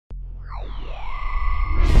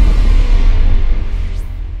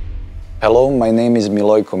Hello, my name is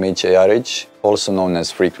Milojko Micha Jaric, also known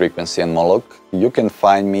as Freak Frequency and Moloch. You can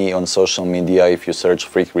find me on social media if you search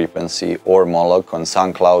Freak Frequency or Moloch on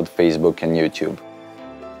SoundCloud, Facebook and YouTube.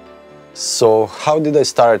 So, how did I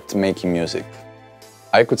start making music?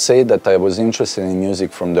 I could say that I was interested in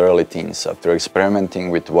music from the early teens. After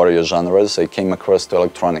experimenting with various genres, I came across to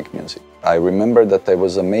electronic music. I remember that I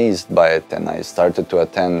was amazed by it and I started to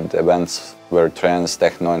attend events where trance,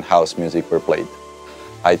 techno and house music were played.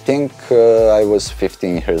 I think I was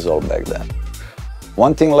 15 years old back then.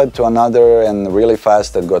 One thing led to another, and really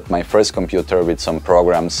fast I got my first computer with some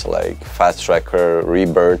programs like Fast Tracker,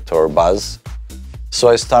 Rebirth or Buzz. So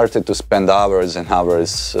I started to spend hours and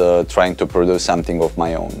hours trying to produce something of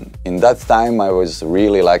my own. In that time I was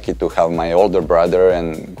really lucky to have my older brother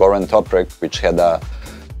and Goran Toprek, which had a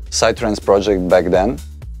psy-trance project back then,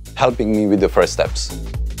 helping me with the first steps.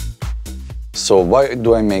 So why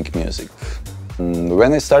do I make music?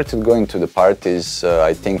 When I started going to the parties,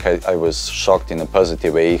 I think I was shocked in a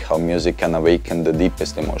positive way how music can awaken the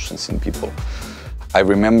deepest emotions in people. I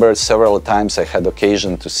remember several times I had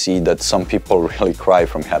occasion to see that some people really cry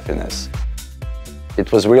from happiness.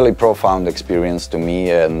 It was really profound experience to me,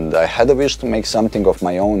 and I had a wish to make something of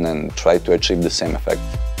my own and try to achieve the same effect.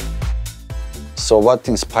 So what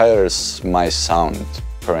inspires my sound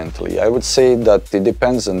currently? I would say that it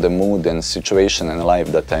depends on the mood and situation in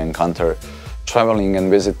life that I encounter. Traveling and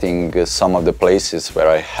visiting some of the places where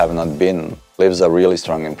I have not been leaves a really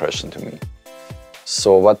strong impression to me.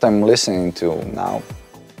 So what I'm listening to now?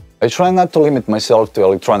 I try not to limit myself to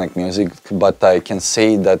electronic music, but I can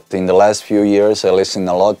say that in the last few years I listen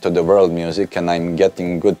a lot to the world music and I'm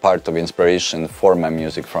getting good part of inspiration for my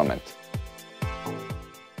music from it.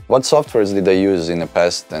 What softwares did I use in the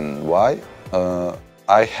past and why?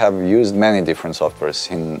 I have used many different softwares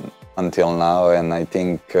until now, and I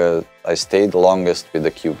think I stayed longest with the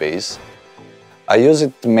Cubase. I use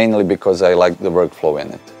it mainly because I like the workflow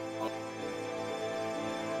in it.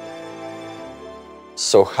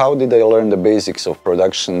 So how did I learn the basics of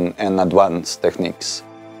production and advanced techniques?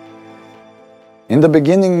 In the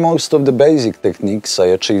beginning, most of the basic techniques I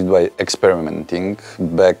achieved by experimenting.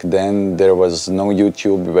 Back then, there was no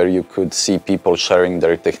YouTube where you could see people sharing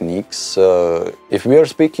their techniques. If we are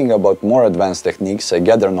speaking about more advanced techniques, I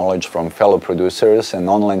gather knowledge from fellow producers and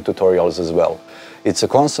online tutorials as well. It's a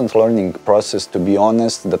constant learning process, to be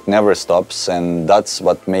honest, that never stops, and that's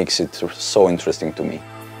what makes it so interesting to me.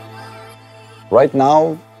 Right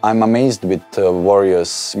now, I'm amazed with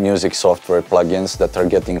various music software plugins that are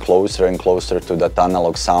getting closer and closer to that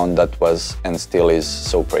analog sound that was and still is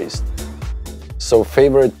so praised. So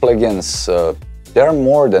favorite plugins, there are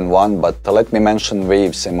more than one, but let me mention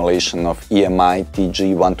Wave's emulation of EMI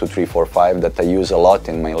TG12345 that I use a lot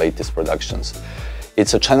in my latest productions.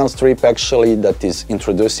 It's a channel strip actually that is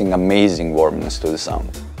introducing amazing warmness to the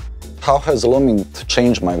sound. How has Lumit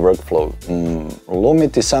changed my workflow?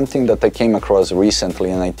 Lumit is something that I came across recently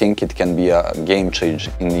and I think it can be a game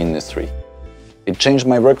changer in the industry. It changed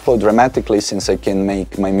my workflow dramatically since I can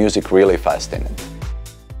make my music really fast in it.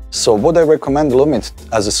 So would I recommend Lumit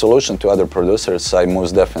as a solution to other producers? I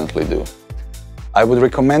most definitely do. I would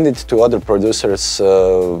recommend it to other producers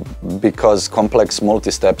because complex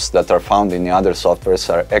multi-steps that are found in the other softwares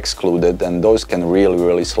are excluded, and those can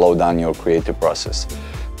really slow down your creative process.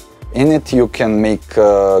 In it you can make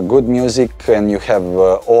good music and you have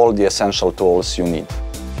all the essential tools you need.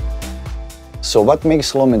 So what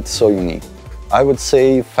makes Lumit so unique? I would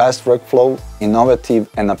say fast workflow, innovative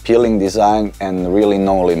and appealing design, and really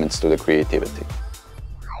no limits to the creativity.